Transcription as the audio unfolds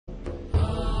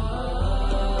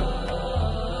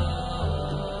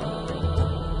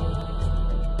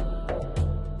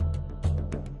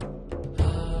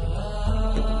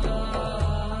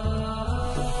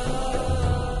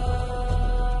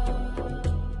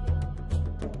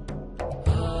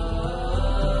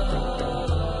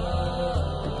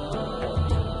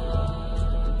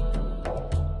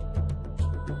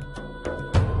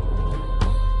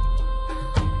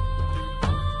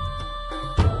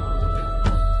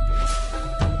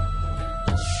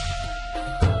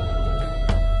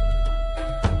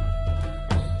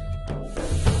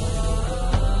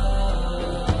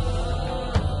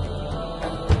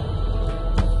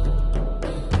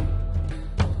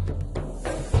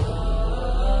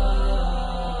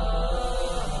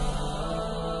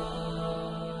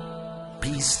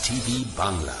Piece TV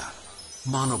Bangla,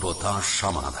 মানবতার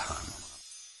সমাধান।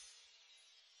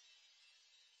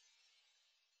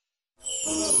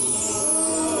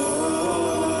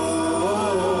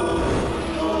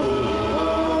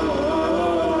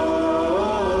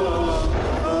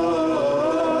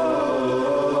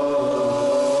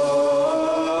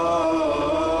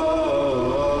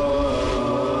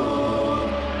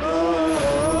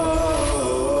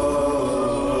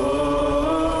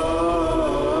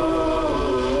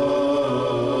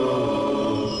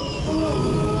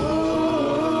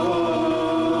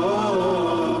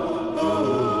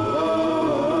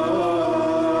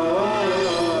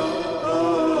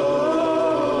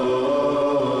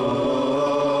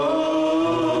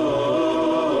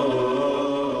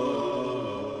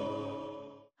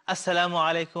 আসসালামু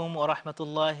আলাইকুম ওয়া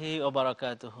রাহমাতুল্লাহি ওয়া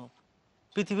বারাকাতুহু।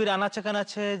 পৃথিবীর আনাচে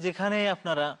কানাচে যেখানে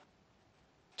আপনারা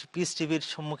পিস টিভির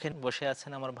সম্মুখে বসে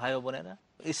আছেন আমার ভাই ও বোনেরা,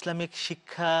 ইসলামিক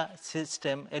শিক্ষা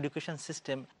সিস্টেম, এডুকেশন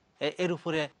সিস্টেম, এর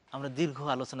উপরে আমরা দীর্ঘ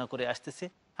আলোচনা করে আসতেছি।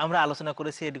 আমরা আলোচনা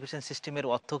করেছি এডুকেশন সিস্টেমের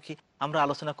অর্থ কী, আমরা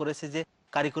আলোচনা করেছি যে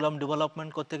কারিকুলাম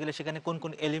ডেভেলপমেন্ট করতে গেলে সেখানে কোন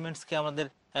কোন এলিমেন্টসকে আমাদের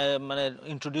মানে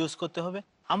ইন্ট্রোডিউস করতে হবে।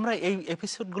 আমরা এই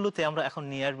এপিসোডগুলোতে আমরা এখন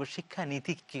নিয়ে আসবো শিক্ষা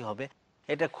নীতি কী হবে।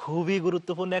 এটা খুবই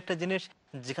গুরুত্বপূর্ণ একটা জিনিস,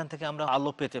 যেখান থেকে আমরা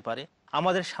আলো পেতে পারি।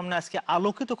 আমাদের সামনে আজকে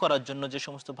আলোকিত করার জন্য যে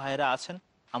সমস্ত ভাইয়েরা আছেন,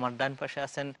 আমার ডান পাশে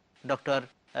আছেন ডক্টর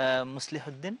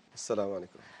মুসলিহুদ্দিন, আসসালামু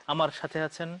আলাইকুম। আমার সাথে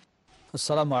আছেন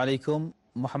আসসালামু আলাইকুম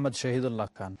মোহাম্মদ শহীদুল্লাহ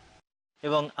খান,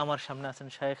 এবং আমার সামনে আছেন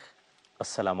শেখ।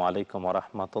 আসসালামু আলাইকুম ওয়া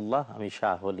রাহমাতুল্লাহ, আমি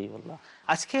শাহ ওলিউল্লাহ।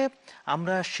 আজকে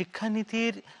আমরা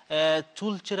শিক্ষানীতির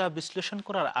চুলচেরা বিশ্লেষণ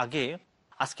করার আগে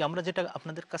আজকে আমরা যেটা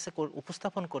আপনাদের কাছে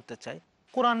উপস্থাপন করতে চাই,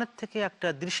 কোরআনের থেকে একটা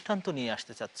দৃষ্টান্ত নিয়ে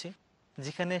আসতে চাচ্ছি,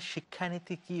 যেখানে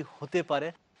শিক্ষানীতি কি হতে পারে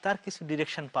তার কিছু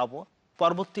ডিরেকশন পাবো।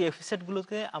 পরবর্তী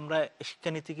এপিসোডগুলোতে আমরা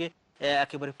শিক্ষানীতিকে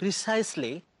একেবারে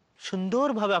প্রিসাইসলি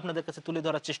সুন্দরভাবে আপনাদের কাছে তুলে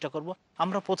ধরার চেষ্টা করব।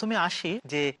 আমরা প্রথমে আসি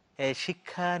যে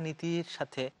শিক্ষানীতির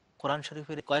সাথে কোরআন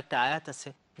শরীফের কয়েকটা আয়াত আছে,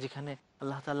 যেখানে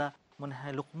আল্লাহ তাআলা মনে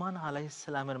হয় লুকমান আলাইহিস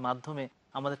সালামের মাধ্যমে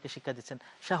আমাদেরকে শিক্ষা দিচ্ছেন।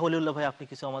 শাহ ওলিউল্লাহ ভাই, আপনি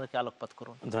কিছু আমাদেরকে আলোকপাত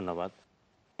করুন। ধন্যবাদ।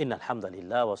 ইন্নাল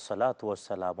হামদুলিল্লাহ ওয়াসসালাতু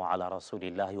ওয়াসসালামু আলা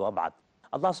রাসূলিল্লাহি ওয়া বা'দ।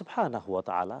 আল্লাহ সুবহানাহু ওয়া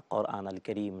তাআলা কোরআন আল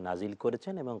কারীম নাজিল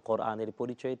করেছেন এবং কোরআনের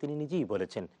পরিচয়ে তিনি নিজেই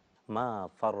বলেছেন, মা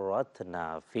ফাররাতনা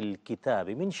ফিল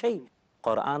কিতাবি মিন শাই।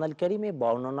 কোরআন আল কারীমে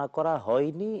বর্ণনা করা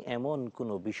হয়নি এমন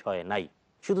কোনো বিষয় নাই।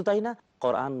 শুধু তাই না,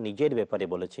 কোরআন নিজের ব্যাপারে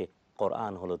বলেছে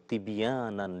কোরআন হলো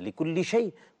তিবিয়ানান লিকুল্লি শাই।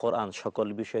 কোরআন সকল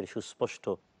বিষয়ের সুস্পষ্ট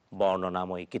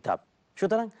বর্ণনাময় কিতাব।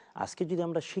 সুতরাং আজকে যদি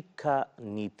আমরা শিক্ষা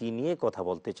নীতি নিয়ে কথা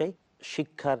বলতে চাই,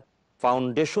 শিক্ষার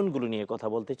ফাউন্ডেশনগুলো নিয়ে কথা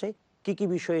বলতে চাই, কি কি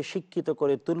বিষয়ে শিক্ষিত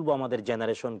করে তুলবো আমাদের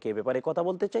জেনারেশনকে ব্যাপারে কথা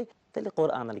বলতে চাই, তাহলে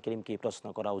কোরআন আল কারীমকে প্রশ্ন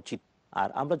করা উচিত। আর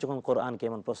আমরা যখন কোরআনকে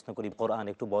এমন প্রশ্ন করি, কোরআন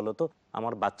একটু বলো তো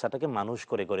আমার বাচ্চাটাকে মানুষ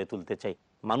করে গড়ে তুলতে চাই,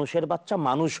 মানুষের বাচ্চা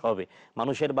মানুষ হবে,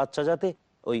 মানুষের বাচ্চা যাতে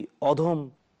ওই অধম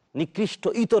নিকৃষ্ট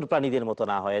ইতর প্রাণীদের মতো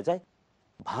না হয়ে যায়,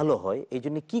 ভালো হয়, এই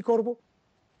জন্য কি করব?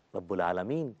 রব্বুল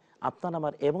আলামিন আপনার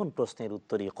আমার এমন প্রশ্নের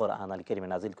উত্তরই কোরআন আল কারীমে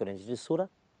নাজিল করেন যে সূরা,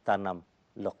 তার নাম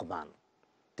লোকমান।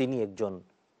 তিনি একজন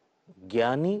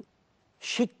জ্ঞানী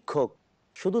শিক্ষক,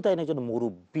 শুধু তাই না, একজন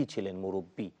মুরব্বী ছিলেন,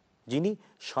 মুরব্বী যিনি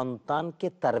সন্তানকে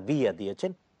তারবিয়া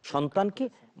দিয়েছেন, সন্তানকে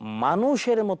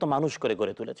মানুষের মতো মানুষ করে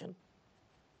গড়ে তুলেছেন,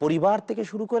 পরিবার থেকে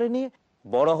শুরু করে নিয়ে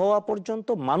বড় হওয়া পর্যন্ত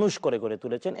মানুষ করে গড়ে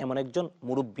তুলেছেন এমন একজন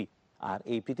মুরব্বী। আর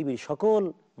এই পৃথিবীর সকল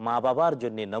মা বাবার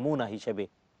জন্য নমুনা হিসেবে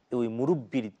ওই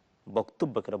মুরব্বীর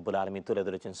বক্তব্যকে রব্বুল আলামিন তুলে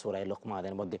ধরেছেন সূরা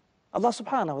লোকমানের মধ্যে। আল্লাহ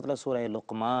সুবহানাহু ওয়া তাআলা সূরা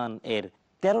লোকমান এর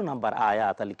 13 নম্বর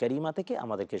আয়াত আল কারীমা থেকে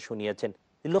আমাদেরকে শুনিয়েছেন,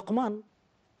 লোকমান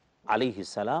আলাইহিস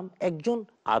সালাম একজন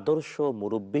আদর্শ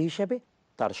মুরব্বী হিসেবে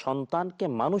তার সন্তানকে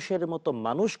মানুষের মতো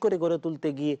মানুষ করে গড়ে তুলতে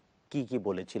গিয়ে কি কি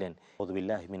বলেছিলেন। আউযু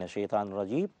বিল্লাহি মিনাশ শাইতানির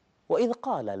রাজীম। ওয়া ইয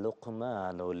ক্বালা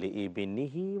লুকমানু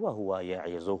লিইবনিহি ওয়া হুয়া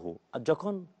ইয়াইযুহু।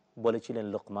 যখন বলেছিলেন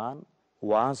লোকমান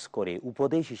ওয়াজ করে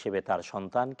উপদেশ হিসেবে তার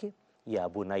সন্তানকে, ইয়া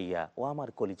বুনাইয়া, ও আমার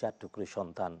কলিজার টুকরো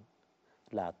সন্তান,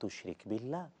 লা তুশরিক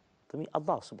বিল্লাহ, তুমি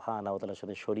আল্লাহ সুবহানাহু ওয়া তাআলার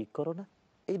সাথে শরীক করো না,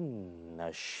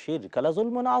 ইন্নাশ শিরকা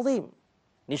লাযুলমুন আযীম,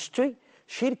 নিশ্চয়ই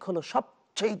শিরক হলো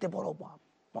সবচেয়ে বড় পাপ,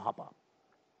 মহাপাপ।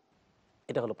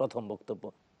 এটা হলো প্রথম বক্তব্য।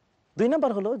 2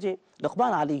 নম্বর হলো যে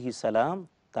লোকমান আলাইহিস সালাম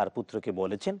তার পুত্রকে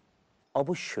বলেছেন,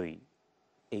 অবশ্যই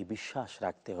এই বিশ্বাস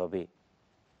রাখতে হবে,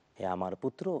 হে আমার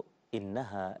পুত্র,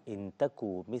 ইন্নাহা ইনতাকু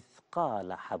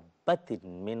মিসকালা হাব্বাতিন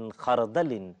মিন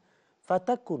খারদালিন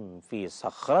ফাতাকুন ফি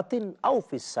সাখরাতিন আও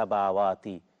ফিস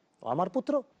সামাওয়াতি। আমার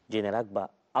পুত্র, জেনে রাখবা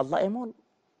আল্লাহ এমন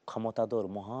ক্ষমতাধর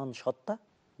মহান সত্তা,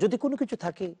 যদি কোনো কিছু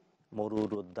থাকে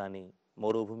মরুর উদ্যানে,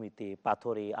 মরুভূমিতে,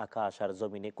 পাথরে, আকাশ আর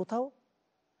জমিনে, কোথাও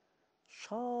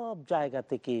সব জায়গা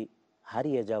থেকে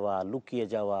হারিয়ে যাওয়া, লুকিয়ে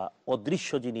যাওয়া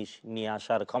অদৃশ্য জিনিস নিয়ে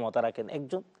আসার ক্ষমতা রাখেন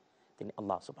একজন, তিনি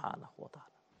আল্লাহ সুবহানাহু ওয়া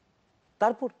তাআলা।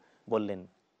 তারপর বললেন,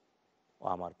 ও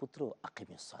আমার পুত্র,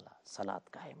 আকিমিস সালাহ, সালাত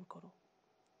কায়েম করো।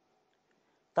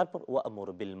 তারপর ওয়া'মুর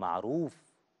বিল মারুফ,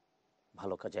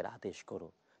 ভালো কাজের আদেশ করো।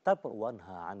 তারপর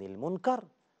ওয়ানহা আনিল মুনকার,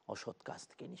 অসৎ কাজ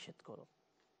থেকে নিষেধ করো।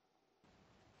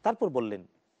 তারপর বললেন,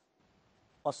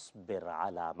 অসবির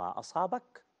আলা মা আসাবাক,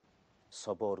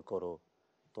 সবর করো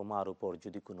তোমার উপর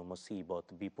যদি কোনো মুসিবত,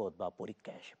 বিপদ বা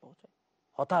পরীক্ষা এসে পৌঁছায়।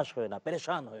 হতাশ হয়ে না,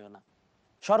 পেরেশান হয়ে না।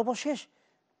 সর্বশেষ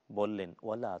বললেন,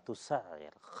 ওয়ালা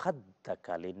তুসাইর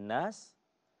খাদ্দাকা লিন্নাস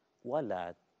ওয়ালা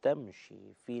তামশি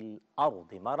ফিল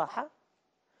আরদি মারাহা,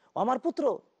 আমার পুত্র,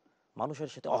 মানুষের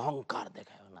সাথে অহংকার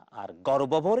দেখায় না, আর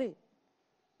গর্ব ভরে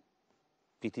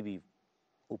পৃথিবী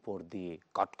উপর দিয়ে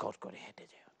কটকট করে হেঁটে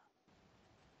যায় না।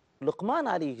 লুকমান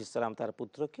আলাইহিস সালাম তার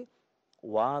পুত্রকে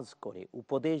ওয়াজ করে,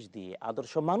 উপদেশ দিয়ে,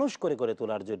 আদর্শ মানুষ করে করে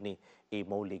তোলার জন্য এই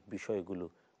মৌলিক বিষয়গুলো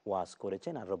ওয়াজ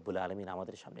করেছেন, আর রব্বুল আলামিন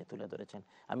আমাদের সামনে তুলে ধরেছেন।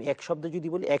 আমি এক শব্দ যদি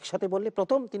বলি, একসাথে বললে,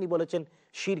 প্রথম তিনি বলেছেন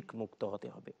শিরক মুক্ত হতে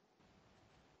হবে,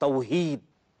 তাওহীদ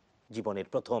জীবনের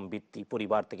প্রথম ভিত্তি,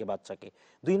 পরিবার থেকে বাচ্চাকে।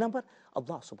 2 নাম্বার,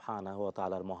 আল্লাহ সুবহানাহু ওয়া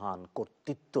তাআলার মহান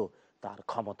কর্তৃত্ব, তার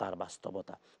ক্ষমতার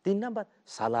বাস্তবতা। 3 নাম্বার,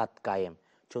 সালাত কায়েম।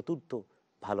 4র্থ,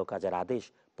 ভালো কাজের আদেশ।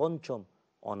 5ম,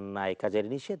 অন্যায় কাজের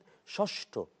নিষেধ।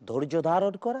 6ষ্ঠ, ধৈর্য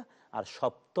ধারণ করা। আর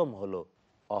 7ম হলো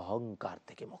অহংকার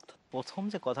থেকে মুক্ত। প্রথম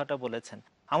যে কথাটা বলেছেন,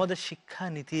 আমাদের শিক্ষা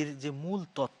নীতির যে মূল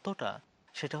তত্ত্বটা,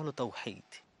 সেটা হলো তাওহীদ।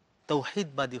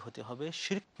 তাওহীদবাদী হতে হবে,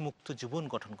 শিরক মুক্ত জীবন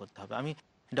গঠন করতে হবে। আমি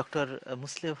ডক্টর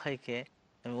মুসলিম ভাইকে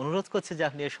আমি অনুরোধ করছি যে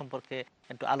আপনি এ সম্পর্কে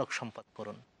একটু আলোক সম্পাদ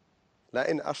করুন।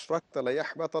 লাইন আশরাকতা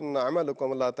লাইহবাতান্না আমালুকুম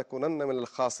লা তাকুনান্না মিনাল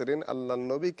খাসিরিন। আল্লাহর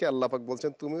নবীকে আল্লাহ পাক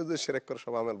বলছেন, তুমিও যদি শিরক করো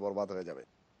সব আমল বরবাদ হয়ে যাবে।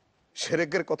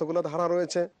 শিরকের কতগুলো ধারা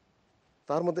রয়েছে,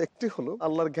 তার মধ্যে একটি হলো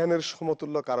আল্লাহর জ্ঞানের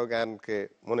সমতুল্য কারো জ্ঞানকে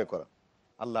মনে করা।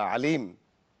 আল্লাহ আলিম,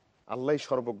 আল্লাহই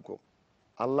সর্বজ্ঞ,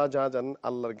 আল্লাহ যা জানেন,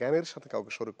 আল্লাহর জ্ঞানের সাথে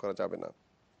কাউকে শরীক করা যাবে না।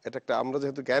 এটা একটা, আমরা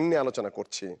যেহেতু জ্ঞান নিয়ে আলোচনা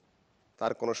করছি,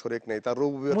 তার কোনো শরীক নেই, তার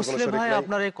রুবুবিয়তে কোনো মুসলিম শরীক ভাই, নেই।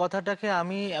 আপনার এই কথাটাকে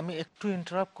আমি একটু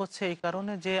ইন্টারাপ্ট করছি এই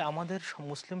কারণে যে আমাদের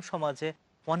মুসলিম সমাজে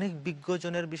অনেক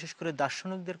বিজ্ঞজনের, বিশেষ করে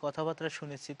দার্শনিকদের কথাবার্তা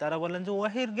শুনেছি। তারা বলেন যে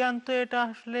ওয়াহির জ্ঞান তো এটা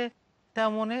আসলে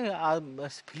তেমন,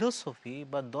 ফিলোসফি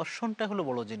বা দর্শনটা হলো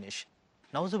বড় জিনিস।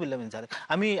 নাউজুবিল্লাহ মিন যালিক।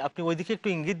 আপনি ওইদিকে একটু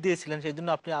ইঙ্গিত দিয়েছিলেন, সেই জন্য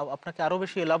আপনাকে আরো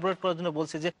বেশি এলাবোরেট করার জন্য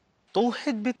বলছি যে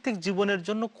তাওহীদ ভিত্তিক জীবনের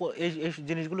জন্য এই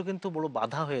জিনিসগুলো কিন্তু বড়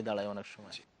বাধা হয়ে দাঁড়ায় অনেক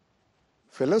সময়।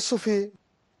 ফিলোসফি,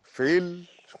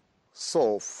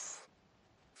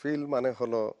 ফিল মানে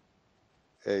হলো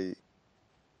এই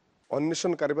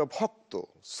অন্বেষণকারী বা ভক্ত,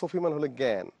 সফি মানে হলো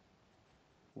জ্ঞান,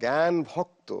 জ্ঞান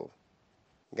ভক্ত,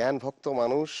 জ্ঞান ভক্ত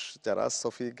মানুষ যারা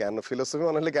সফি, জ্ঞান ফিলোসফি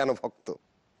মানে হলে জ্ঞান ভক্ত।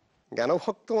 জ্ঞান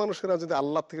ভক্ত মানুষেরা যদি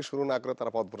আল্লাহ থেকে শুরু না করে,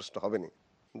 তারা পথভ্রষ্ট হবেনি।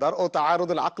 দার ও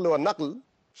তাআরুদুল আকল ওয়ান নাকল,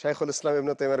 শাইখুল ইসলাম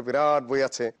ইবনে তাইমিয়ার বিরাট বই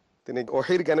আছে, তিনি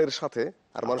ওহীর জ্ঞানের সাথে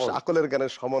আর মানুষের আকলের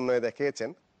জ্ঞানের সমন্বয়ে দেখিয়েছেন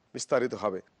বিস্তারিত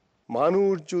হবে।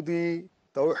 মানুষ যদি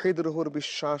তাওহীদের উপর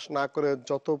বিশ্বাস না করে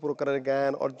যত প্রকারের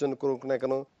জ্ঞান অর্জন করুক না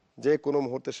কেন, যে কোনো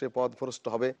মুহূর্তে সে পথভ্রষ্ট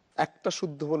হবে। একটা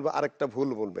শুদ্ধ বলবে, আরেকটা ভুল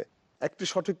বলবে, একটি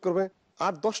সঠিক করবে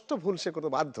আর 10টা ভুল সে করতে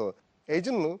বাধ্য। এই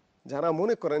জন্য যারা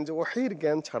মনে করেন যে ওহীর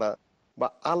জ্ঞান ছাড়া বা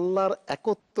আল্লাহর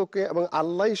একত্বকে এবং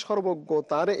আল্লাহই সর্বজ্ঞ,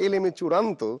 তার ইলমে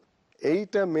চূড়ান্ত,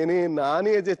 এইটা মেনে না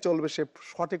নিয়ে যে চলবে, সে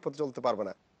সঠিক পথে চলতে পারবে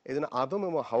না। এই জন্য আদম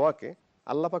এবং হাওয়াকে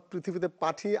আল্লাহ পাক পৃথিবীতে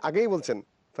পাঠিয়ে আগেই বলছেন,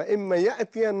 ফাইম্মা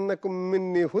ইয়াতিয়ান্নাকুম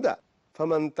মিন্নি হুদা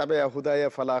ফামান তাবিআ হুদায়া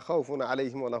ফালা খাউফুন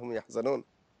আলাইহিম ওয়া লাহুম ইয়াহজানুন।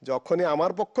 যখনই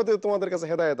আমার পক্ষ থেকে তোমাদের কাছে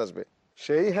হেদায়েত আসবে,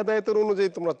 সেই হেদায়েতের অনুযায়ী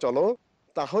তোমরা চলো,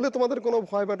 তাহলে তোমাদের কোনো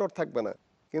ভয় বা ডর থাকবে না।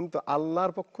 কিন্তু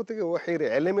আল্লাহর পক্ষ থেকে ওহীর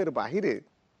ইলমের বাহিরে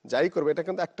যাই করবে, এটা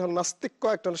কিন্তু একটা হলো নাস্তিক্য,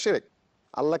 একটা হলো শিরক।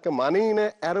 আল্লাহকে মানেই না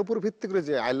এর উপর ভিত্তি করে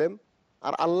যে ইলম,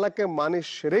 আর আল্লাহকে মানে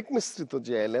শিরক মিশ্রিত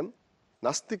যে ইলম।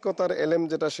 নাস্তিকতার ইলম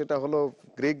যেটা, সেটা হলো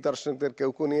গ্রিক দার্শনিকদের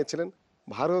কেউ কেউ নিয়েছিলেন।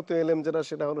 ভারতীয় ইলম যেটা,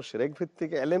 সেটা হলো শিরক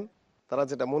ভিত্তিক ইলম, তারা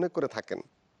যেটা মনে করে থাকেন।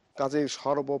 কাজেই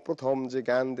সর্বপ্রথম যে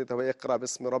জ্ঞান দিতে হবে, ইকরা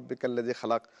বিসমি রাব্বিকাল্লাযী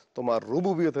খালাক, তোমার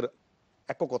রুবুবিয়তের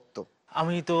একত্ব।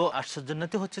 আমি তো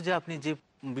আশ্চর্যান্বিত হচ্ছে যে আপনি যে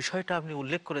বিষয়টা আপনি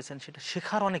উল্লেখ করেছেন, সেটা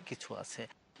শেখার অনেক কিছু আছে।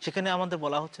 সেখানে আমাদের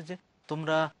বলা হচ্ছে যে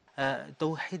তোমরা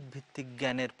তাওহীদ ভিত্তিক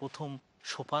জ্ঞানের প্রথম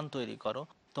সোপান তৈরি করো,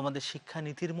 তোমাদের শিক্ষা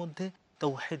নীতির মধ্যে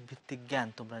তাওহীদ ভিত্তিক জ্ঞান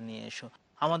তোমরা নিয়ে এসো।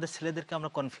 আমাদের ছেলেদেরকে আমরা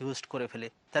কনফিউজড করে ফেলি,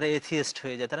 তারা এথিয়েস্ট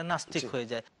হয়ে যায়, তারা নাস্তিক হয়ে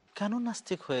যায়। কেন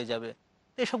নাস্তিক হয়ে যাবে?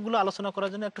 এসবগুলো আলোচনা করার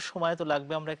জন্য একটু সময় তো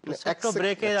লাগবে। আমরা একটু ছোট্ট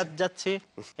ব্রেকে যাচ্ছি,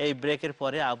 এই ব্রেকের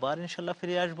পরে আবার ইনশাল্লাহ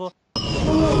ফিরে আসবো।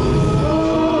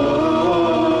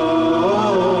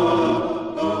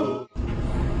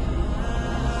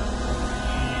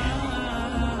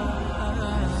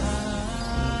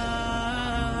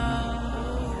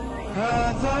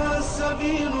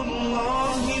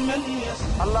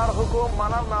 আল্লাহর হুকুম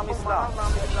মানার নাম ইসলাম।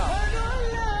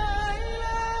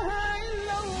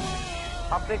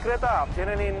 আপনি ক্রেতা,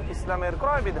 জেনে নিন ইসলামের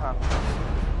ক্রয় বিধান।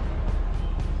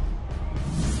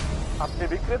 আপনি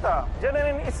বিক্রেতা, জেনে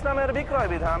নিন ইসলামের বিক্রয়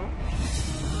বিধান।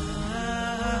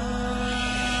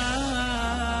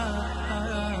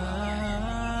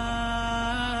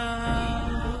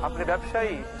 আপনি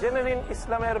ব্যবসায়ী, জেনে নিন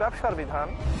ইসলামের ব্যবসার বিধান।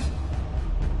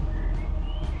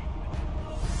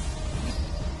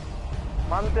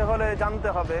 মানতে হলে জানতে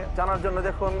হবে, জানার জন্য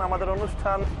দেখুন আমাদের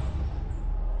অনুষ্ঠান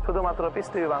শুধুমাত্র পিস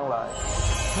টিভি বাংলায়।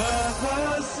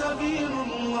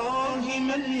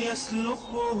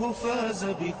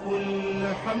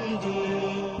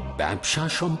 ব্যবসা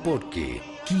সম্পর্কে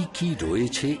কি কি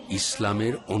রয়েছে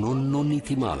ইসলামের অনন্য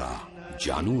নীতিমালা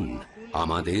জানুন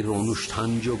আমাদের অনুষ্ঠান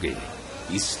যোগে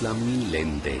ইসলামী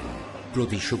লেনদেন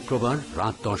প্রতি শুক্রবার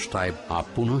রাত 10টায় বা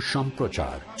পুনঃ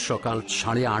সম্প্রচার সকাল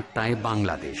 8:30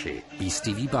 বাংলাদেশে পিস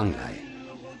টিভি বাংলায়।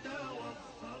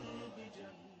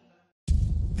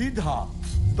 দ্বিধা,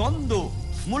 দ্বন্দ্ব,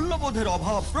 মূল্যবোধের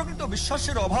অভাব, প্রকৃত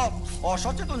বিশ্বাসের অভাব,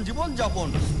 অসচেতন জীবনযাপন,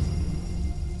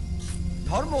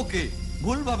 ধর্মকে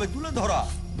ভুলভাবে তুলে ধরা,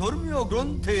 ধর্মীয়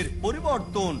গ্রন্থের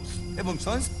পরিবর্তন এবং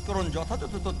সংস্করণ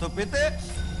যথাযথ তথ্য পেতে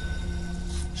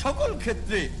সকল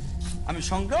ক্ষেত্রে আমি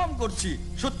সংগ্রাম করছি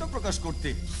সত্য প্রকাশ করতে,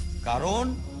 কারণ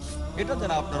এটা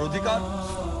যেন আপনার অধিকার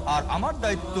আর আমার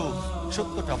দায়িত্ব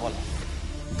সত্যটা বলা।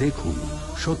 দেখুন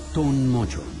সত্য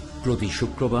উন্মোচন প্রতি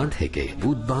শুক্রবার থেকে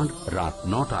বুধবার রাত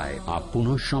 9টায় আর পুনঃ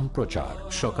সম্প্রচার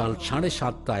সকাল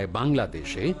 7:30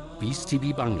 বাংলাদেশে পিস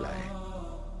টিভি বাংলায়।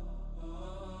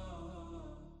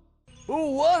 Who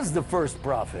was the first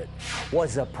prophet?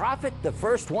 Was a prophet the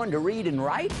first one to read and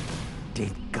write?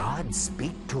 Did God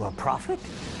speak to a prophet?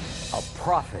 A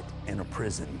prophet in a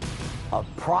prison. A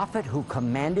prophet who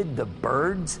commanded the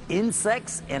birds,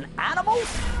 insects, and animals?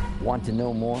 Want to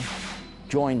know more?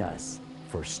 Join us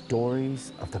for Stories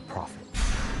of the Prophet.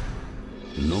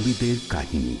 নবীদের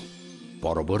কাহিনী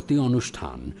পরবর্তী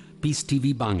অনুষ্ঠান piece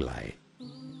TV বাংলায়।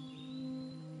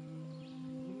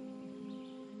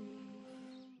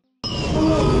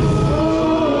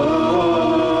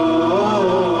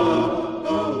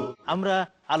 আমরা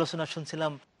আলোচনা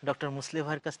শুনছিলাম doctor মুসলিম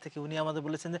ভাইয়ের কাছ থেকে। উনি আমাদের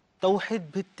বলেছেন যে তাওহীদ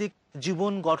ভিত্তিক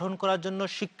জীবন গঠন করার জন্য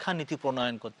শিক্ষানীতি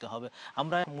প্রণয়ন করতে হবে।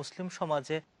 আমরা মুসলিম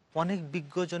সমাজে অনেক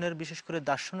বিজ্ঞজনের, বিশেষ করে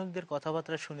দার্শনিকদের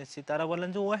কথাবার্তা শুনেছি। তারা বলেন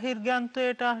যে ওয়াহির জ্ঞান তো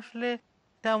এটা আসলে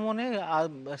তেমন,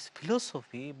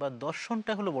 ফিলোসফি বা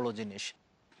দর্শনটা হলো বড় জিনিস।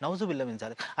 নাউজুবিল্লাহ মিন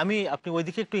যালিক। আপনি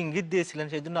ওইদিকে একটু ইঙ্গিত দিয়েছিলেন,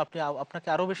 সেই জন্য আপনাকে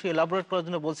আরো বেশি এলাবোরেট করার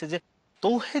জন্য বলছি যে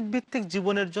তাওহীদ ভিত্তিক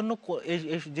জীবনের জন্য এই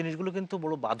জিনিসগুলো কিন্তু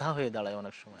বড় বাধা হয়ে দাঁড়ায়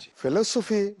অনেক সময়।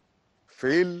 ফিলোসফি,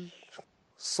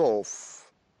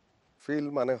 ফিল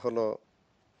মানে হলো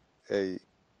এই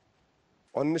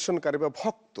অন্বেষণকারী বা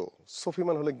ভক্ত, সফি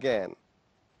মানে হলো জ্ঞান,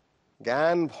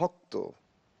 জ্ঞান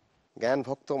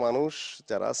ভক্ত মানুষ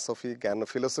যারা সফি জ্ঞান,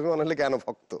 ফিলোসফি মানে হলে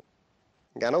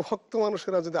জ্ঞানভক্ত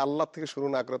মানুষেরা যদি আল্লাহ থেকে শুরু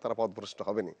না করে তারা পথভ্রষ্ট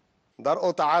হবেনি।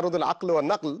 তাআরুদুল আকল ওয়ান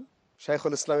নাকল,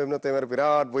 শাইখুল ইসলাম ইবনে তাইমিয়ার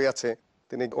বিরাট বই আছে,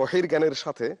 তিনি ওহীর জ্ঞানের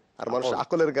সাথে আর মানুষের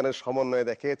আকলের জ্ঞানের সমন্বয়ে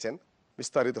দেখিয়েছেন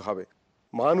বিস্তারিত হবে।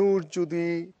 মানুষ যদি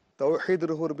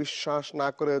তাওহীদের উপর বিশ্বাস না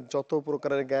করে যত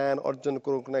প্রকারের জ্ঞান অর্জন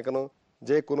করুক না কেন,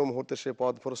 যে কোনো মুহূর্তে সে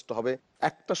পথভ্রষ্ট হবে।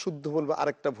 একটা শুদ্ধ বলবে,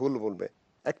 আরেকটা ভুল বলবে,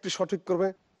 একটি সঠিক করবে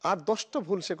আর 10টা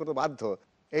ভুল সে করতে বাধ্য।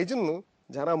 এই জন্য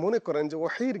যারা মনে করেন যে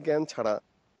ওহীর জ্ঞান ছাড়া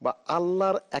বা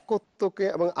আল্লাহর একত্বকে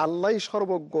এবং আল্লাহই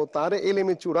সর্বজ্ঞ, তার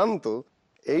এলেমে চূড়ান্ত,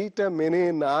 এইটা মেনে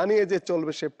না নিয়ে যে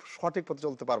চলবে সে সঠিক পথে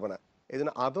চলতে পারবে না। এই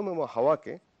জন্য আদম এবং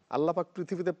হাওয়াকে আল্লাহ পাক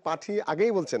পৃথিবীতে পাঠিয়ে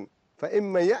আগেই বলছেন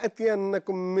ফাইম্মা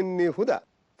ইয়াতিয়ান্নাকুম মিন্নি হুদা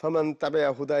ফামান তাবিআ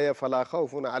হুদায়া ফালা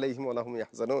খাউফুন আলাইহিম ওয়া লাহুম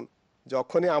ইয়াহজানুন।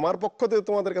 যখনই আমার পক্ষ থেকে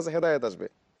তোমাদের কাছে হেদায়েত আসবে,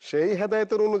 সেই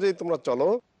হেদায়েতের অনুযায়ী তোমরা চলো,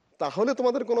 তাহলে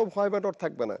তোমাদের কোনো ভয় বা ডর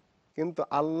থাকবে না। কিন্তু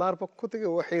আল্লাহর পক্ষ থেকে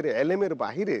ওহীর ইলমের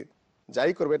বাহিরে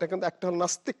যাই করবে, এটা কিন্তু একটা হলো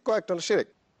নাস্তিক্য, একটা হলো শিরক।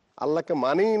 আল্লাহকে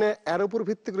মানেই না এর উপর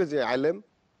ভিত্তি করে যে ইলম,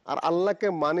 আর আল্লাহকে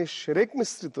মানে শিরক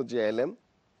মিশ্রিত যে ইলম,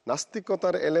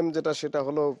 নাস্তিকতার ইলম যেটা, সেটা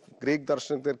হলো গ্রিক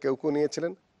দার্শনিকদের কেউ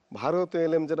নিয়েছিলেন। ভারতীয়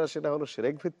ইলম যেটা, সেটা হলো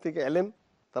শিরক ভিত্তিক ইলম,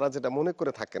 তারা যেটা মনে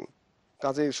করে থাকেন।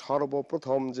 কাজেই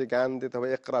সর্বপ্রথম যে জ্ঞান দিতে হবে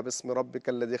ইকরা বিসমি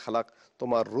রাব্বিকাল্লাযী খালাক,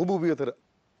 তোমার রুবুবিয়তের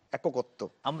একত্ব।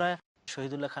 আমরা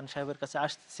শহীদুল্লাহ খান সাহেবের কাছে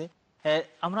আসতেছি।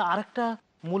 আমরা আরেকটা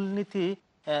মূলনীতি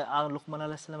লুকমান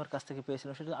আলাইহিস সালামের কাছ থেকে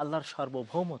পেয়েছিলাম, সেটা আল্লাহর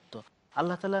সার্বভৌমত্ব।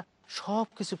 আল্লাহ তাআলা সব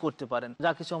কিছু করতে পারেন,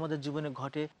 যা কিছু আমাদের জীবনে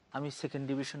ঘটে, আমি সেকেন্ড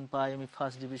ডিভিশন পাই, আমি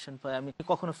ফার্স্ট ডিভিশন পাই, আমি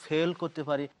কখনো ফেল করতে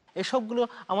পারি, এসবগুলো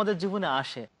আমাদের জীবনে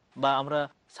আসে। বা আমরা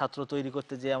ছাত্র তৈরি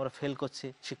করতে যে আমরা ফেল করছি,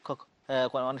 শিক্ষক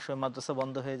অনেক সময় মাদ্রাসা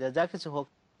বন্ধ হয়ে যায়, যা কিছু হোক,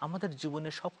 আমাদের জীবনে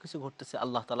সবকিছু ঘটতেছে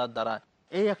আল্লাহ তাআলার দ্বারা।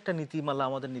 এই একটা নীতিমালা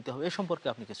আমাদের নিতে হবে। এই সম্পর্কে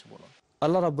আপনি কিছু বলুন।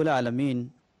 আল্লাহ রাব্বুল আলামিন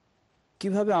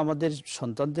কিভাবে আমাদের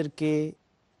সন্তানদেরকে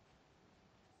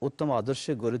উত্তম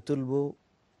আদর্শে গড়ে তুলব,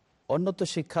 অন্যত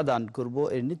শিক্ষা দান করব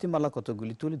এর নীতিমালা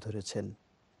কতগুলি তুলে ধরেছেন,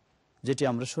 যেটি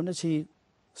আমরা শুনেছি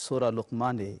সূরা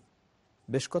লুকমানে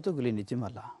বেশ কতগুলি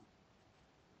নীতিমালা।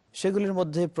 সেগুলির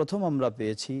মধ্যে প্রথম আমরা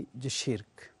পেয়েছি যে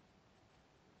শিরক,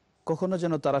 কখনো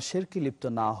যেন তারা শিরকে লিপ্ত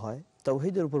না হয়,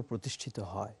 তাওহীদের উপর প্রতিষ্ঠিত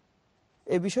হয়।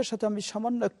 এই বিষয়ের সাথে আমি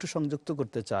সামান্য একটু সংযুক্ত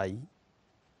করতে চাই।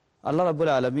 আল্লাহ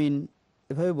রাব্বুল আলামিন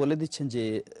এভাবে বলে দিচ্ছেন যে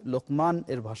লোকমান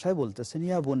এর ভাষায় বলতেছেন,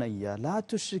 ইয়া বুনাইয়া লা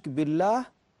তুশরিক বিল্লাহ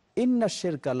ইন্নাশ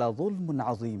শিরকা লাযুলমুন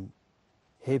আযীম।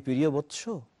 হে প্রিয় বৎস,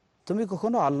 তুমি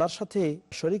কখনো আল্লাহর সাথে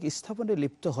শরীক স্থাপনে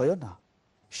লিপ্ত হয়ো না,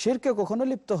 শিরকে কখনো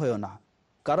লিপ্ত হয়ো না,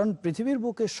 কারণ পৃথিবীর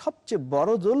বুকে সবচেয়ে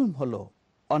বড় জুলম হলো,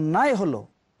 অন্যায় হলো,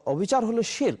 অবিচার হলো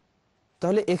শিরক।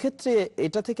 তাহলে এক্ষেত্রে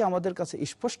এটা থেকে আমাদের কাছে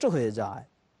স্পষ্ট হয়ে যায়,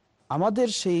 আমাদের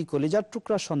সেই কলিজার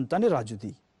টুকরা সন্তানেরা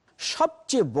যদি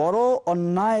সবচেয়ে বড়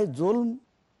অন্যায় জুলম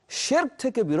শিরক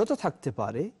থেকে বিরত থাকতে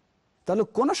পারে, তাহলে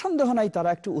কোনো সন্দেহ নাই তারা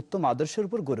একটি উত্তম আদর্শের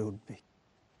উপর গড়ে উঠবে,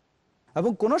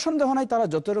 এবং কোনো সন্দেহ নাই তারা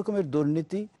যত রকমের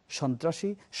দুর্নীতি, সন্ত্রাসী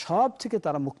সব থেকে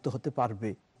তারা মুক্ত হতে পারবে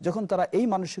যখন তারা এই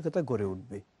মানসিকতা গড়ে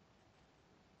উঠবে।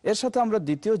 এর সাথে আমরা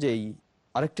দ্বিতীয় যেই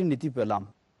আরেকটি নীতি পেলাম,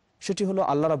 সেটি হলো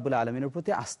আল্লাহ রাব্বুল আলামিনের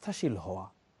প্রতি আস্থাশীল হওয়া।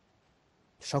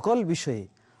 সকল বিষয়ে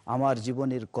আমার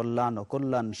জীবনের কল্যাণ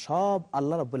অকল্যাণ সব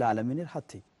আল্লাহ রাব্বুল আলামিনের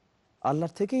হাতে,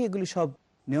 আল্লাহর থেকেই এগুলি সব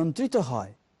নিয়ন্ত্রিত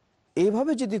হয়।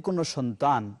 এইভাবে যদি কোনো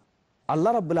সন্তান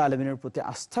আল্লাহ রাব্বুল আলামিনের প্রতি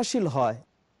আস্থাশীল হয়,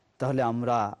 তাহলে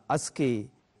আমরা আজকে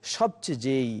সবচেয়ে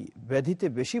যেই ব্যাধিতে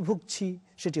বেশি ভুগছি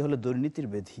সেটি হলো দুর্নীতির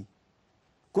ব্যাধি।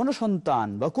 কোনো সন্তান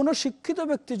বা কোনো শিক্ষিত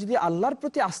ব্যক্তি যদি আল্লাহর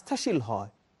প্রতি আস্থাশীল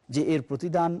হয় যে এর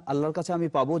প্রতিদান আল্লাহর কাছে আমি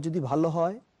পাবো যদি ভালো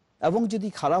হয়, এবং যদি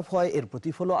খারাপ হয় এর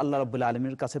প্রতিফলও আল্লাহ রাব্বুল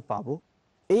আলামিনের কাছে পাবো,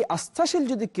 এই আস্থাশীল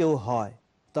যদি কেউ হয়,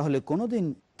 তাহলে কোনোদিন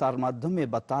তার মাধ্যমে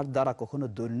বা তার দ্বারা কখনো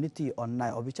দুর্নীতি,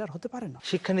 অন্যায়, অবিচার হতে পারে না।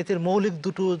 শিক্ষানীতির মৌলিক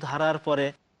দুটো ধারার পরে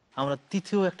আমরা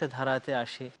তৃতীয় একটা ধারাতে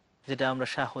আসি, যেটা আমরা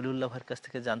শাহ ওলিউল্লাহ ভাইয়ের কাছ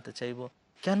থেকে জানতে চাইব,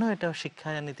 কেন এটা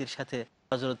শিক্ষানীতির সাথে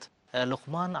হযরত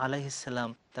লোকমান আলাইহিস সালাম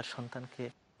তার সন্তানকে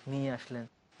নিয়ে আসলেন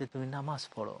যে তুমি নামাজ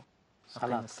পড়ো,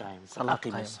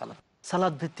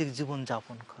 সালাত ভিত্তিক জীবন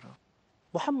যাপন করো।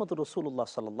 মুহাম্মদ রাসূলুল্লাহ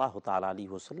সাল্লাল্লাহু তাআলা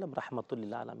আলাইহি ওয়াসাল্লাম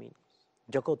রাহমাতুল্লিল আলামিন,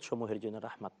 জগৎ সমূহের জন্য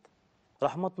রাহমাত।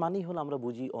 রহমত মানেই হলো আমরা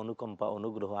বুঝি অনুকম্পা,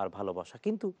 অনুগ্রহ আর ভালোবাসা,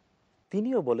 কিন্তু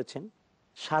তিনিও বলেছেন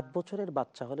 7 বছরের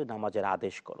বাচ্চা হলে নামাজের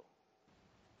আদেশ করো,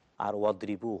 আর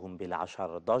ওয়াদরিবুহুম বিল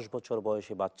আশার, 10 বছর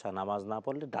বয়সী বাচ্চা নামাজ না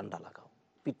পড়লে ডান্ডা লাগাও,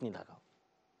 পিটনি লাগাও।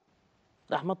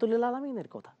 রাহমাতুল্লিল আলামিনের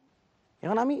কথা।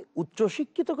 এখন আমি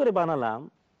উচ্চশিক্ষিত করে বানালাম,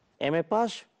 MA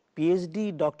pass, PhD,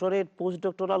 doctorate, post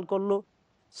doctoral করলো,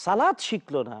 সালাত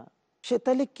শিখলো না, সে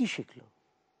তাহলে কি শিখলো?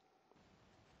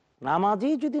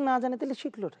 নামাজই যদি না জানে তাহলে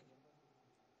শিখলো না।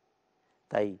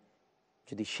 তাই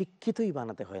যদি শিক্ষিতই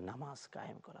বানাতে হয়, নামাজ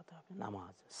কায়েম করাতে হবে,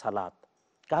 নামাজ, সালাত।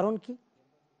 কারণ কি?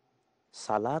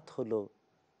 সালাত হলো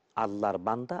আল্লাহর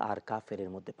বান্দা আর কাফেরের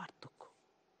মধ্যে পার্থক্য।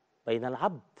 বাইনাল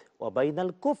আবদ ওয়া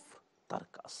বাইনাল কুফর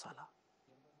তারকা সালাত।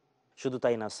 শুধু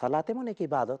তাই না, সালাত এমন এক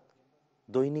ইবাদত,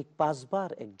 দৈনিক 5 বার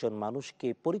একজন মানুষকে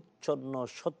পরিচ্ছন্ন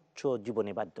স্বচ্ছ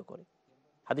জীবনে বাধ্য করে।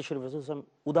 হাদিস শরীফে রাসূল সাল্লাল্লাহু আলাইহি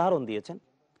ওয়াসাল্লাম উদাহরণ দিয়েছেন,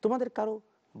 তোমাদের কারো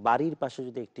বাড়ির পাশে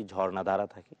যদি একটি ঝর্ণা ধারা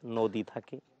থাকে, নদী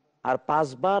থাকে, আর 5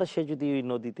 বার সে যদি ওই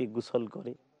নদীতে গোসল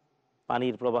করে,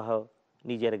 পানির প্রবাহ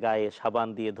নিজের গায়ে সাবান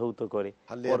দিয়ে ধৌত করে,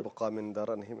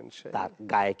 তার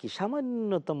গায়ে কি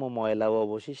সামান্যতম ময়লা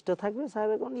অবশিষ্ট থাকবে?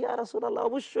 সাহাবাগণ, ইয়া রাসূলুল্লাহ,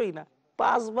 অবশ্যই না।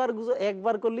 5 বার গোসল,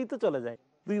 একবার করলেই তো চলে যায়,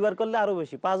 2 বার করলে আরো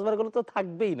বেশি, 5 বার করলে তো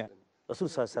থাকবেই না। রাসূল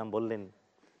সাল্লাল্লাহু আলাইহি ওয়াসাল্লাম বললেন,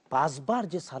 5 বার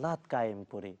যে সালাত কায়েম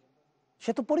করে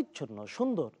সে তো পরিচ্ছন্ন,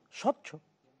 সুন্দর, স্বচ্ছ।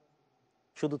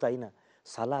 শুধু তাই না,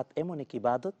 সালাত এমন এক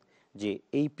ইবাদত যে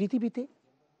এই পৃথিবীতে,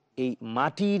 এই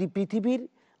মাটির পৃথিবীর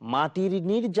মাটির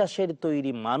নির্যাসের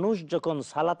তৈরি মানুষ যখন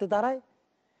সালাতে দাঁড়ায়,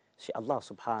 সে আল্লাহ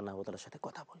সুবহানাহু ওয়া তাআলার সাথে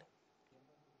কথা বলে।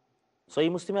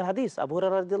 সহিহ মুসলিমের হাদিস, আবু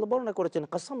হুরায়রা রাদিয়াল্লাহু বর্ণনা করেছেন,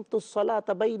 কাসামতুস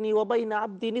সালাতা বাইনি ওয়া বাইনা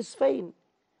আবদি নিসফাইন।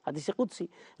 হাদিসে কুদসি,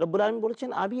 রব্বুল আলামিন বলেছেন,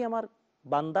 আমি আমার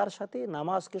বান্দার সাথে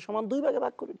নামাজকে সমান 2 ভাগে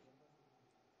ভাগ করি।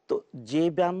 তো যে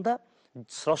বান্দা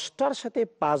স্রষ্টার সাথে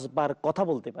 5 বার কথা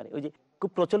বলতে পারে, ওই যে খুব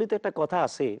প্রচলিত একটা কথা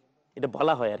আছে, এটা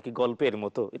বলা হয় আর কি গল্পের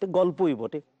মতো, এটা গল্পই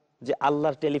বটে, যে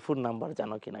আল্লাহর টেলিফোন নাম্বার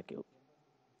জানো কিনা কেউ?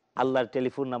 আল্লাহর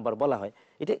টেলিফোন নাম্বার বলা হয়।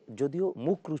 এটা যদিও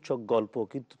মুখরোচক গল্প,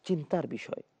 কিন্তু চিন্তার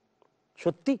বিষয়।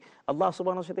 সত্যি আল্লাহ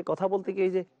সুবহানাহু ওয়া তাআলার সাথে কথা বলতে গিয়ে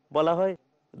যে বলা হয়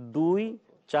 2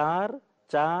 4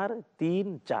 4 3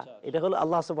 4, এটা হলো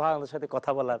আল্লাহ সুবহানাহু ওয়া তাআলার সাথে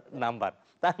কথা বলার নাম্বার।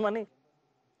 তার মানে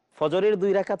ফজরের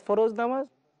 2 রাকাত ফরজ নামাজ,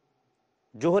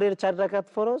 জোহরের 4 রাকাত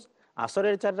ফরজ,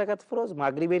 আসরের 4 রাকাত ফরজ,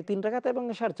 মাগরিবের 3 রাকাত এবং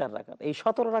এশার 4 রাকাত, এই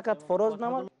 17 রাকাত ফরজ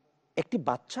নামাজ। একটি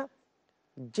বাচ্চা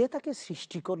যে তাকে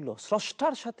সৃষ্টি করলো,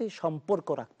 স্রষ্টার সাথে সম্পর্ক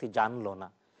রাখতে জানলো না,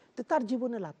 তো তার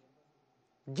জীবনে লাভ,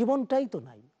 জীবনটাই তো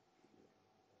নাই।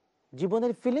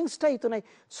 জীবনের ফিলিংসটাই তো নাই,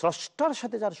 স্রষ্টার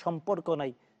সাথে যার সম্পর্ক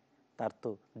নাই তার তো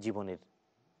জীবনের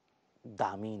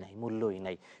দামই নাই, মূল্যই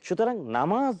নাই। সুতরাং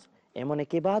নামাজ এমন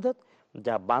এক ইবাদত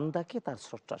যা বান্দাকে তার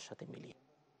স্রষ্টার সাথে মিলিয়ে।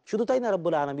 শুধু তাই না,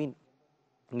 রব্বুল আলামিন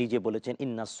নিজে বলেছেন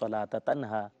ইন্নাস সালাতা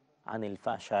তানহা আনিল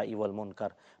ফাহশাই ওয়াল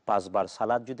মুনকার। 5 বার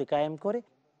সালাত যদি কায়েম করে,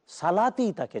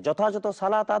 সালাতই তাকে, যথাযথ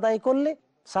সালাত আদায় করলে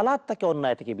সালাত তাকে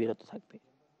অন্যায় থেকে বিরত থাকবে,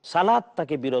 সালাত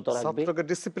তাকে বিরত রাখবে,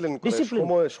 ডিসিপ্লিন করে, ডিসিপ্লিন।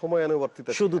 সময়ানুবর্তিতা।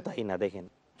 শুধু তাই না, দেখেন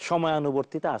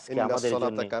সময়ানুবর্তিতা আজকে আমাদের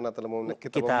জন্য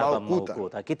কিতাবাম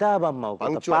মাওকুতা, কিতাবাম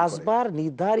মাওকুতা, 5 বার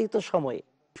নির্ধারিত সময়ে।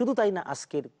 শুধু তাই না,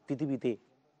 আজকের পৃথিবীতে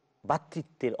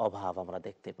ভ্রাতৃত্বের অভাব আমরা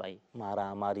দেখতে পাই,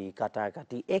 মারামারি,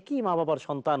 কাটাকাটি, একই মা বাবার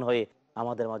সন্তান হয়ে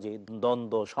আমাদের মাঝে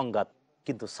দ্বন্দ্ব, সংঘাত।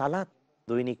 কিন্তু সালাত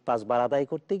দৈনিক 5 বার আদায়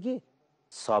করতে গিয়ে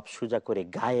সব সোজা করে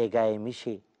গায়ে গায়ে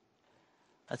মিশে।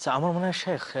 আচ্ছা, আমার মনে হয়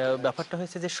শেখ, ব্যাপারটা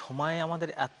হয়েছে যে সময় আমাদের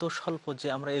এত স্বল্প যে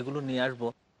আমরা এগুলো নিয়ে আসবো।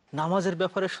 নামাজের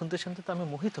ব্যাপারে শুনতে শুনতে তো আমি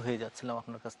মোহিত হয়ে যাচ্ছিলাম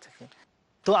আপনার কাছ থেকে।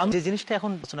 তো আমি যে জিনিসটা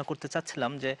এখন আলোচনা করতে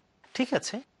চাচ্ছিলাম যে ঠিক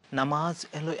আছে, নামাজ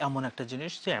এলো এমন একটা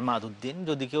জিনিস যে ইমাদুদ্দিন,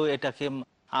 যদি কেউ এটাকে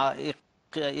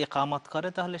ইকামাত করে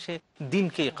তাহলে সে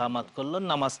দিনকে ইকামাত করলো।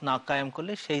 নামাজ না কায়েম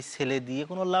করলে সেই ছেলে দিয়ে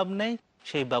কোনো লাভ নেই,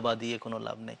 সেই বাবা দিয়ে কোনো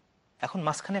লাভ নেই। এখন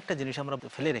মাঝখানে একটা জিনিস আমরা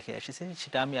ফেলে রেখে এসেছি,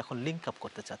 সেটা আমি এখন লিঙ্ক আপ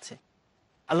করতে চাচ্ছি।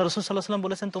 আল্লাহ রাসূল সাল্লাল্লাহু আলাইহি ওয়াসাল্লাম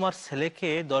বলেছেন, তোমার ছেলেকে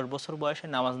 10 বছর বয়সে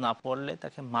নামাজ না পড়লে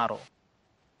তাকে মারো।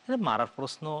 মারার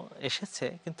প্রশ্ন এসেছে,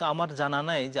 কিন্তু আমার জানা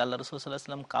নাই যে আল্লাহ রাসূল সাল্লাল্লাহু আলাইহি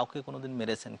ওয়াসাল্লাম কাউকে কোনোদিন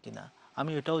মেরেছেন কিনা। আমি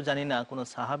এটাও জানি না কোনো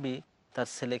সাহাবী তার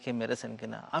ছেলেকে মেরেছেন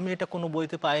কিনা। আমি এটা কোনো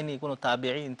বইতে পাইনি কোনো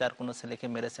তাবেঈন তার কোনো ছেলেকে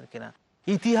মেরেছেন কিনা।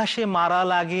 ইতিহাসে মারা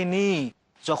লাগেনি।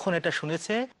 যখন এটা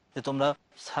শুনেছে যে তোমরা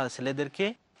ছেলেদেরকে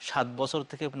 7 বছর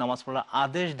থেকে নামাজ পড়ার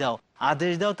আদেশ দাও,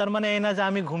 আদেশ দাও তার মানে এই না যে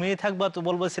আমি ঘুমিয়ে থাকবা তো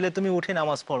বলবো ছেলে তুমি উঠে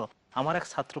নামাজ পড়ো। আমার এক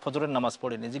ছাত্র ফজরের নামাজ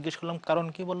পড়েনি, জিজ্ঞেস করলাম কারণ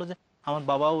কি, বললো যে আমার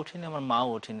বাবাও উঠেনি, আমার মাও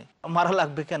উঠেনি। মারা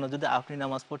লাগবে কেন? যদি আপনি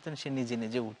নামাজ পড়তেন সে নিজে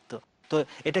নিজে উঠতো। তো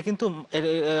এটা কিন্তু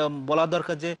বলা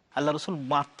দরকার যে আল্লাহ রসুল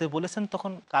মারতে বলেছেন,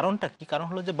 তখন কারণটা কি? কারণ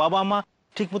হলো যে বাবা মা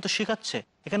ঠিক মতো শিখাচ্ছে।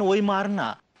 এখানে ওই মার না,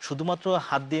 শুধুমাত্র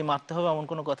হাত দিয়ে মারতে হবে এমন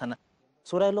কোনো কথা না।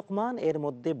 সূরা লুকমান এর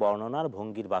মধ্যে বর্ণনার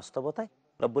ভঙ্গির বাস্তবতায়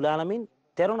রব্বুল আলামিন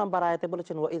 13 নম্বর আয়াতে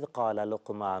বলেছেন, ওয়াইদ ক্বালা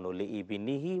লুকমানু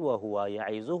লিইবনিহি ওয়া হুয়া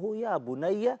ইয়াইযুহু ইয়া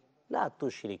বুনাইয়া লা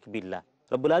তুশরিক বিল্লাহ।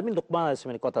 রব্বুল আলামিন লুকমান আলাইহিস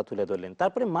সালামের কথা তুলে ধরলেন।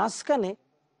 তারপরে মাঝখানে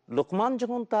লুকমান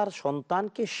যখন তার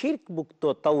সন্তানকে শিরক মুক্ত,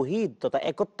 তাওহীদ তথা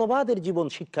একত্ববাদের জীবন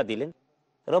শিক্ষা দিলেন,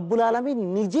 রব্বুল আলামিন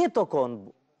নিজে তখন,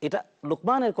 এটা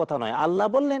লুকমানের কথা নয়, আল্লাহ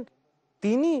বললেন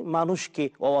তিনি মানুষকে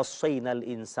ওয়াসাইনাল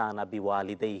ইনসানা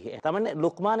বিওয়ালিদাইহি, তার মানে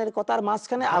লুকমানের কথার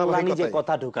মাঝখানে আল্লাহ নিজে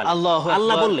কথা ঢুকালেন,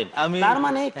 আল্লাহ বললেন। তার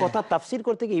মানে কথা তাফসীর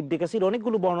করতে গিয়ে ইবনে কাসির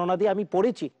অনেকগুলো বর্ণনা দিয়ে আমি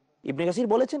পড়েছি। ইবনে কাসির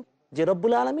বলেছেন যে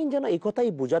রব্বুল আলামিন যেন এই কথাই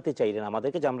বুঝাতে চাইলেন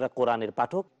আমাদেরকে, যে আমরা কোরআনের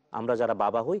পাঠক, আমরা যারা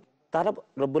বাবা হই, তারা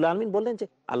রব্বুল আলামিন বললেন যে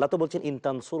আল্লাহ তো বলছেন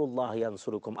ইনতানসুরুল্লাহ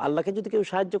ইয়ানসুরুকুম, আল্লাহকে যদি কেউ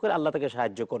সাহায্য করে আল্লাহ তাকে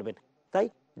সাহায্য করবেন। তাই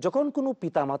যখন কোনো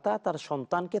পিতামাতা তার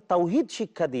সন্তানকে তাওহীদ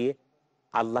শিক্ষা দিয়ে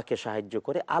আল্লাহকে সাহায্য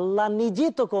করে, আল্লাহ নিজে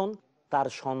তখন তার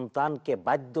সন্তানকে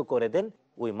বাধ্য করে দেন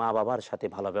ওই মা বাবার সাথে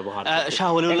ভালো ব্যবহার।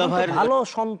 ভালো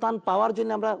সন্তান পাওয়ার জন্য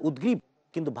আমরা উদ্গ্রীব,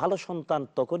 কিন্তু ভালো সন্তান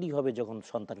তখনই হবে যখন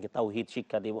সন্তানকে তাওহীদ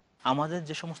শিক্ষা দেব। আমাদের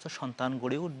যে সমস্ত সন্তান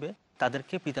গড়ে উঠবে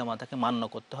তাদেরকে পিতামাতাকে মান্য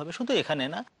করতে হবে। শুধু এখানে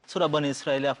না, সূরা বনী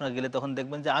ইসরাঈলে আপনারা গেলে তখন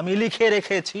দেখবেন যে আমি লিখে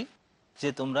রেখেছি যে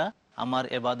তোমরা আমার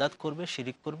ইবাদত করবে,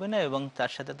 শিরিক করবে না, এবং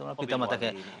তার সাথে তোমরা পিতামাতাকে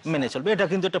মেনে চলবে। এটা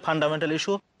কিন্তু একটা ফান্ডামেন্টাল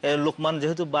ইস্যু। লোকমান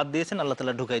যেহেতু বাদ দিয়েছেন, আল্লাহ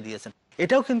তাআলা ঢুকাই দিয়েছেন।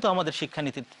 এটাও কিন্তু আমাদের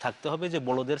শিক্ষানীতি থাকতে হবে যে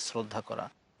বড়দের শ্রদ্ধা করা,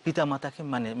 পিতামাতাকে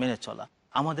মেনে চলা।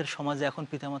 আমাদের সমাজে এখন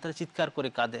পিতামাতারা চিৎকার করে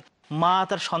কাঁদে, মা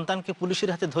তার সন্তানকে পুলিশের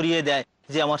হাতে ধরিয়ে দেয়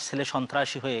যে আমার ছেলে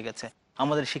সন্ত্রাসী হয়ে গেছে।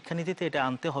 আমাদের শিক্ষানীতিতে এটা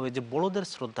আনতে হবে যে বড়দের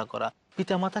শ্রদ্ধা করা,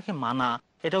 পিতামাতাকে মানা,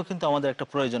 এটাও কিন্তু আমাদের একটা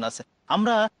প্রয়োজন আছে।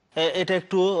 আমরা এটা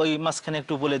একটু ওই মাঝখানে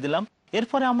একটু বলে দিলাম।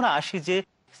 এরপরে আমরা আসি যে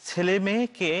ছেলে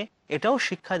মেয়েকে এটাও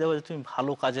শিক্ষা দেওয়া যে তুমি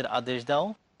ভালো কাজের আদেশ দাও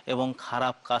এবং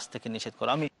খারাপ কাজ থেকে নিষেধ করো।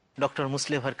 আমি ডক্টর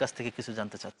মুসলিমের কাছ থেকে কিছু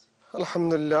জানতে চাচ্ছি।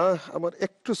 আলহামদুলিল্লাহ, আমার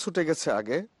একটু ছুটে গেছে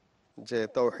আগে যে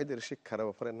তাওহীদের শিক্ষার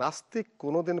ব্যাপারে নাস্তিক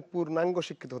কোনোদিন পূর্ণাঙ্গ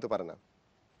শিক্ষিত হতে পারে না।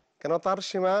 কেন? তার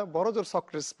সীমা বড়জোর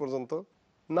সক্রেটিস পর্যন্ত,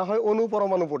 না হয়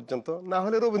অনুপরমাণু পর্যন্ত, না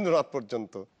হলে রবীন্দ্রনাথ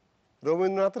পর্যন্ত।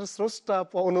 রবীন্দ্রনাথের স্রষ্টা,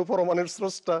 অনুপরমাণুর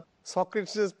স্রষ্টা,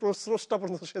 সক্রেটিসের স্রষ্টা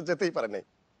পর্যন্ত সে যেতেই পারে নাই।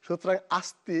 সুতরাং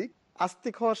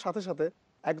আস্তিক হওয়ার সাথে সাথে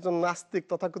একজন নাস্তিক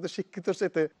তথাকথিত শিক্ষিত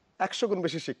চাইতে 100 গুণ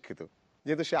বেশি শিক্ষিত,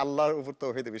 যেহেতু সে আল্লাহর উপর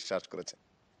তাওহীদে বিশ্বাস করেছে।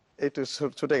 এইটু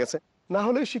ছুটে গেছে। না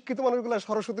হলে শিক্ষিত মানুষগুলো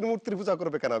সরস্বতীর মূর্তির পূজা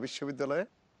করবে কেন বিশ্ববিদ্যালয়ে?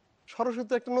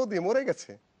 সরস্বতী একটা নদী, মরে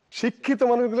গেছে। শিক্ষিত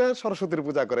মানুষগুলো সরস্বতীর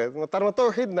পূজা করে, তার মতো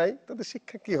তাওহীদ নাই, তাদের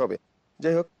শিক্ষা কি হবে?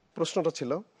 যাই হোক, প্রশ্নটা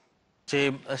ছিল যে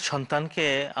সন্তানকে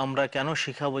আমরা কেন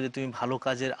শিখাবো যে তুমি ভালো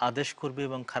কাজের আদেশ করবে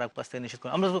এবং খারাপ কাজ থেকে নিষেধ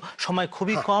করবে। আমরা সময়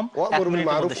খুবই কম,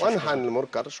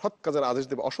 সৎ কাজের আদেশ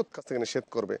দেবে, অসৎ কাজ থেকে নিষেধ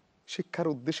করবে। শিক্ষার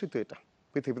উদ্দেশ্যই তো এটা,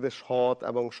 পৃথিবীতে সৎ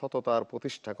এবং সততার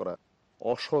প্রতিষ্ঠা করা,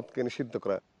 অসৎকে নিষিদ্ধ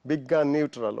করা। বিজ্ঞান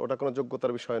নিউট্রাল, ওটা কোনো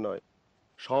যোগ্যতার বিষয় নয়।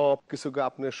 সব কিছুকে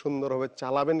আপনি সুন্দরভাবে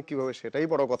চালাবেন কিভাবে সেটাই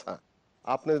বড় কথা।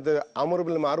 আপনি যদি আমর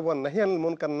বিল মারুফ ওয়ান নাহি আনিল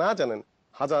মুনকার না জানেন,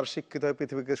 হাজার শিক্ষিত হয়ে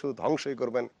পৃথিবীকে শুধু ধ্বংসই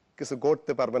করবেন, কিছু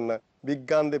গড়তে পারবেন না।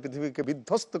 বিজ্ঞান দিয়ে পৃথিবীকে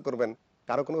বিধ্বস্ত করবেন,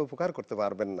 কারো কোনো উপকার করতে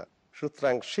পারবেন না।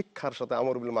 সুতরাং শিক্ষার সাথে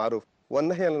আমর বিল মারুফ ওয়ান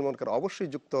নাহি আনিল মুনকার অবশ্যই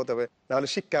যুক্ত হতে হবে, নাহলে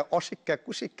শিক্ষা অশিক্ষা,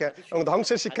 কুশিক্ষা এবং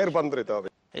ধ্বংসের শিক্ষায় রূপান্তরিত হবে।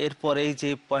 এরপর এই যে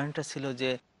পয়েন্টটা ছিল যে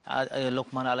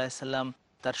লোকমান আলাইহিসসালাম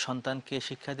তার সন্তানকে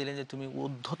শিক্ষা দিলেন যে তুমি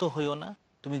উদ্ধত হইও না,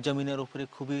 তুমি জমিনের উপরে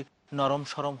খুবই নরম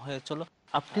সরম হয়ে চলো।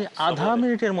 আপনি আধা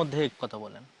মিনিটের মধ্যে এক কথা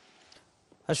বলেন।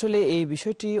 আসলে এই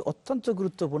বিষয়টি অত্যন্ত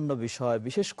গুরুত্বপূর্ণ বিষয়।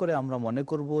 বিশেষ করে আমরা মনে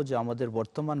করব যে আমাদের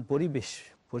বর্তমান পরিবেশ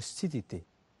পরিস্থিতিতে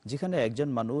যেখানে একজন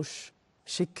মানুষ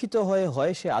শিক্ষিত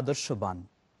হয় সে আদর্শবান,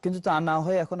 কিন্তু তা না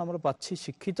হয়ে এখন আমরা পাচ্ছি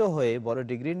শিক্ষিত হয়ে বড়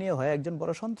ডিগ্রি নিয়ে হয় একজন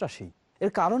বড় সন্ত্রাসী।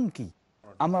 এর কারণ কি?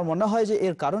 আমার মনে হয় যে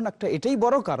এর কারণ একটা এটাই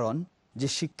বড় কারণ যে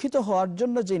শিক্ষিত হওয়ার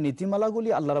জন্য যে নীতিমালাগুলি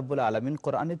আল্লাহ রাব্বুল আলামিন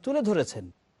কোরআনে তুলে ধরেছেন,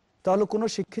 তাহলে কোনো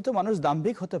শিক্ষিত মানুষ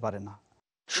দাম্ভিক হতে পারে না।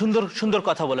 সুন্দর সুন্দর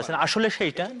কথা বলেছেন। আসলে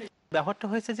সেইটা ব্যাপারটা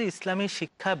হয়েছে যে ইসলামী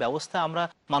শিক্ষা ব্যবস্থা আমরা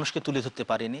মানুষকে তুলে ধরতে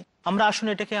পারিনি। আমরা আসলে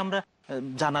এটাকে আমরা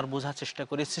জানার বোঝার চেষ্টা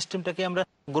করি, সিস্টেমটাকে আমরা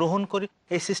গ্রহণ করি।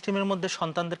 এই সিস্টেমের মধ্যে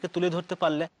সন্তানদেরকে তুলে ধরতে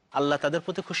পারলে আল্লাহ তাদের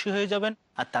প্রতি খুশি হয়ে যাবেন,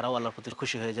 আর তারাও আল্লাহর প্রতি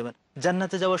খুশি হয়ে যাবেন,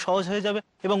 জান্নাতে যাওয়া সহজ হয়ে যাবে।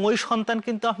 এবং ওই সন্তান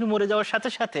কিন্তু আপনি মরে যাওয়ার সাথে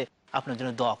সাথে আপনার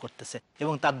জন্য দোয়া করতেছে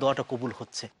এবং তার দোয়াটা কবুল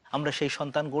হচ্ছে। আমরা সেই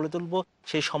সন্তান গড়ে তুলবো,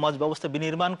 সেই সমাজ ব্যবস্থা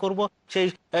বিনির্মাণ করব, সেই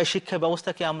শিক্ষা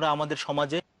ব্যবস্থাকে আমরা আমাদের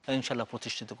সমাজে ইনশাল্লাহ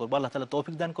প্রতিষ্ঠিত করবো। আল্লাহ তাআলা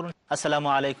তৌফিক দান করুন। আসসালামু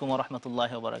আলাইকুম ওয়া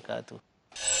রাহমাতুল্লাহি ওয়া বারাকাতুহু।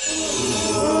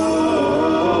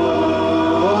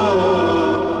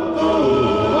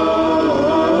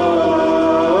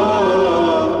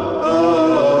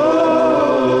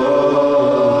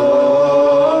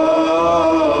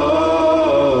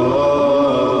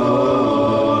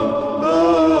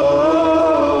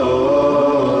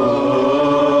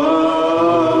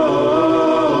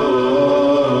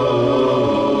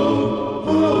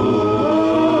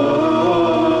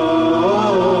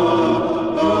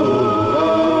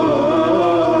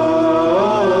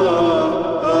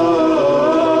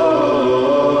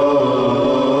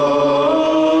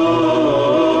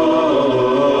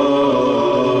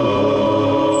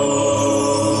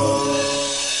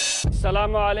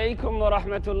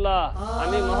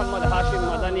 আমি মোহাম্মদ হাশিম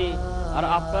মাদানি, আর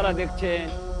আপনারা দেখছেন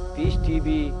piece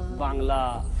TV Bangla.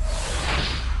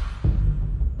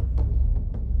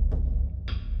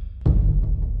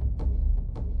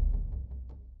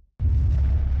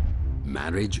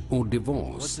 Marriage or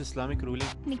divorce? What's Islamic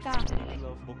ruling? Nikah.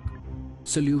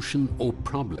 Solution or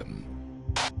problem?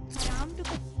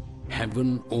 Heaven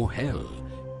or hell?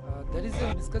 There is a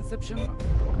misconception.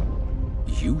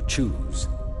 You choose.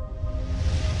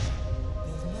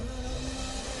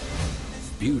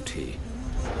 Beauty,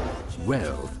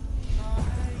 wealth,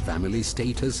 family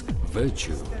status,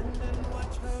 virtue.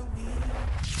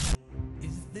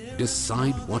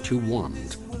 Decide what you want.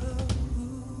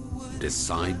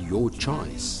 Decide your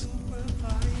choice.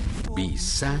 Be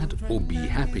sad or be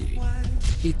happy.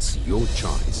 It's your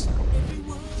choice.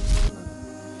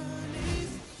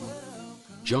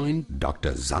 Join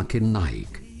Dr. Zakir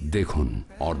Naik. দেখুন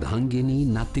অর্ধাঙ্গিনী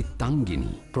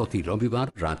নাতিত্বাঙ্গিনী প্রতি রবিবার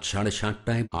রাত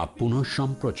 7:30 আর পুনঃ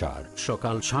সম্প্রচার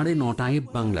সকাল 9:30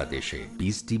 বাংলাদেশে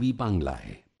piece TV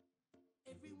বাংলায়।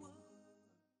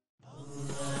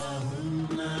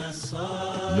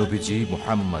 নবীজি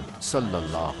মুহাম্মদ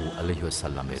সাল্লাল্লাহু আলাইহি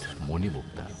ওয়াসাল্লামের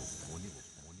মণিমুক্তা।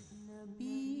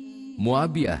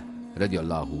 মুআবিয়া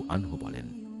রাদিয়াল্লাহু আনহু বলেন,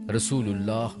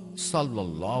 রাসূলুল্লাহ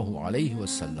সাল্লাল্লাহু আলাইহি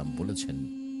ওয়াসাল্লাম বলেছেন,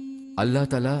 আল্লাহ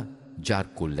তাআলা যার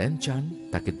কল্যাণ চান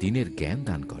তাকে দ্বীনের জ্ঞান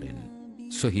দান করেন।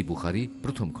 সহিহ বুখারী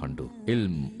প্রথম খণ্ড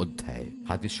ইলম অধ্যায়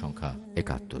হাদিস সংখ্যা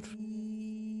 71।